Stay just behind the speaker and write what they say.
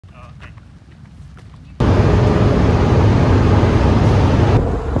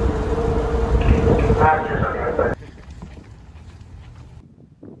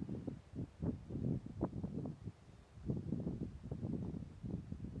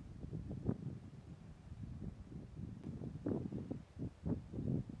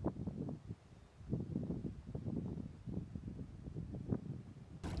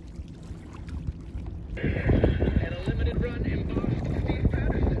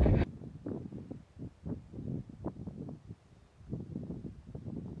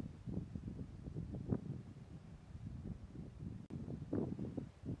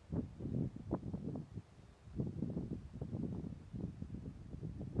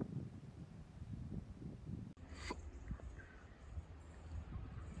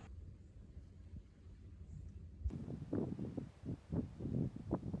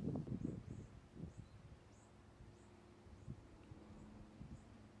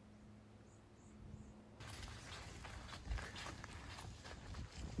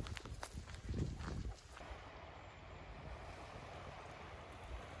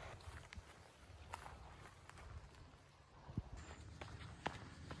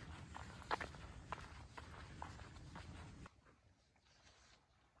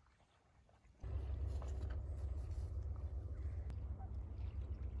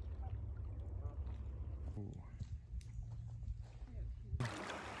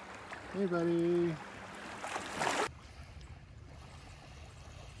Hey, buddy.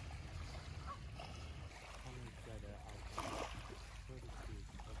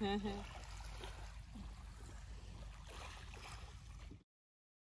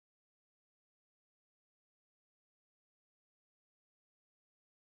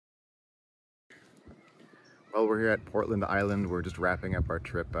 Well, we're here at Portland Island. We're just wrapping up our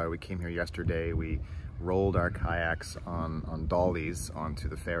trip. We came here yesterday. We rolled our kayaks on dollies onto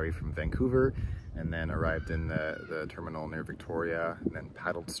the ferry from Vancouver and then arrived in the terminal near Victoria and then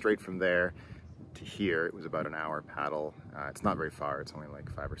paddled straight from there to here. It was about an hour paddle. It's not very far. It's only like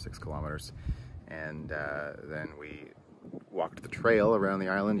 5 or 6 kilometers. And then we walked the trail around the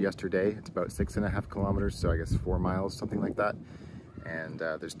island yesterday. It's about 6.5 kilometers, so I guess 4 miles, something like that. And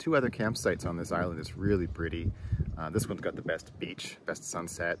there's 2 other campsites on this island. It's really pretty. This one's got the best beach, best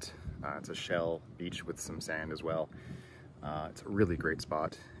sunset. It's a shell beach with some sand as well. It's a really great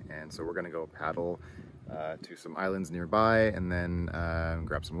spot. And so we're gonna go paddle to some islands nearby and then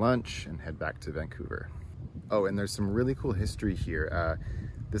grab some lunch and head back to Vancouver. Oh, and there's some really cool history here.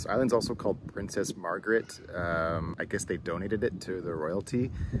 This island's also called Princess Margaret. I guess they donated it to the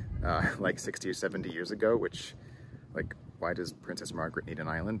royalty like 60 or 70 years ago, which, like, why does Princess Margaret need an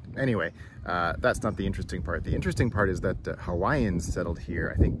island? Anyway, that's not the interesting part. The interesting part is that Hawaiians settled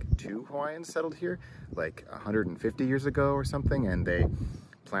here. I think 2 Hawaiians settled here like 150 years ago or something, and they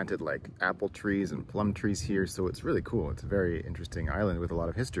planted like apple trees and plum trees here, so it's really cool. It's a very interesting island with a lot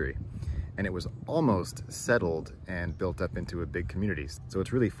of history. And it was almost settled and built up into a big community. So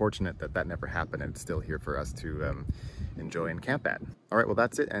it's really fortunate that that never happened and it's still here for us to enjoy and camp at. All right, well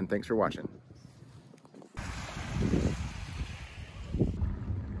that's it, and thanks for watching.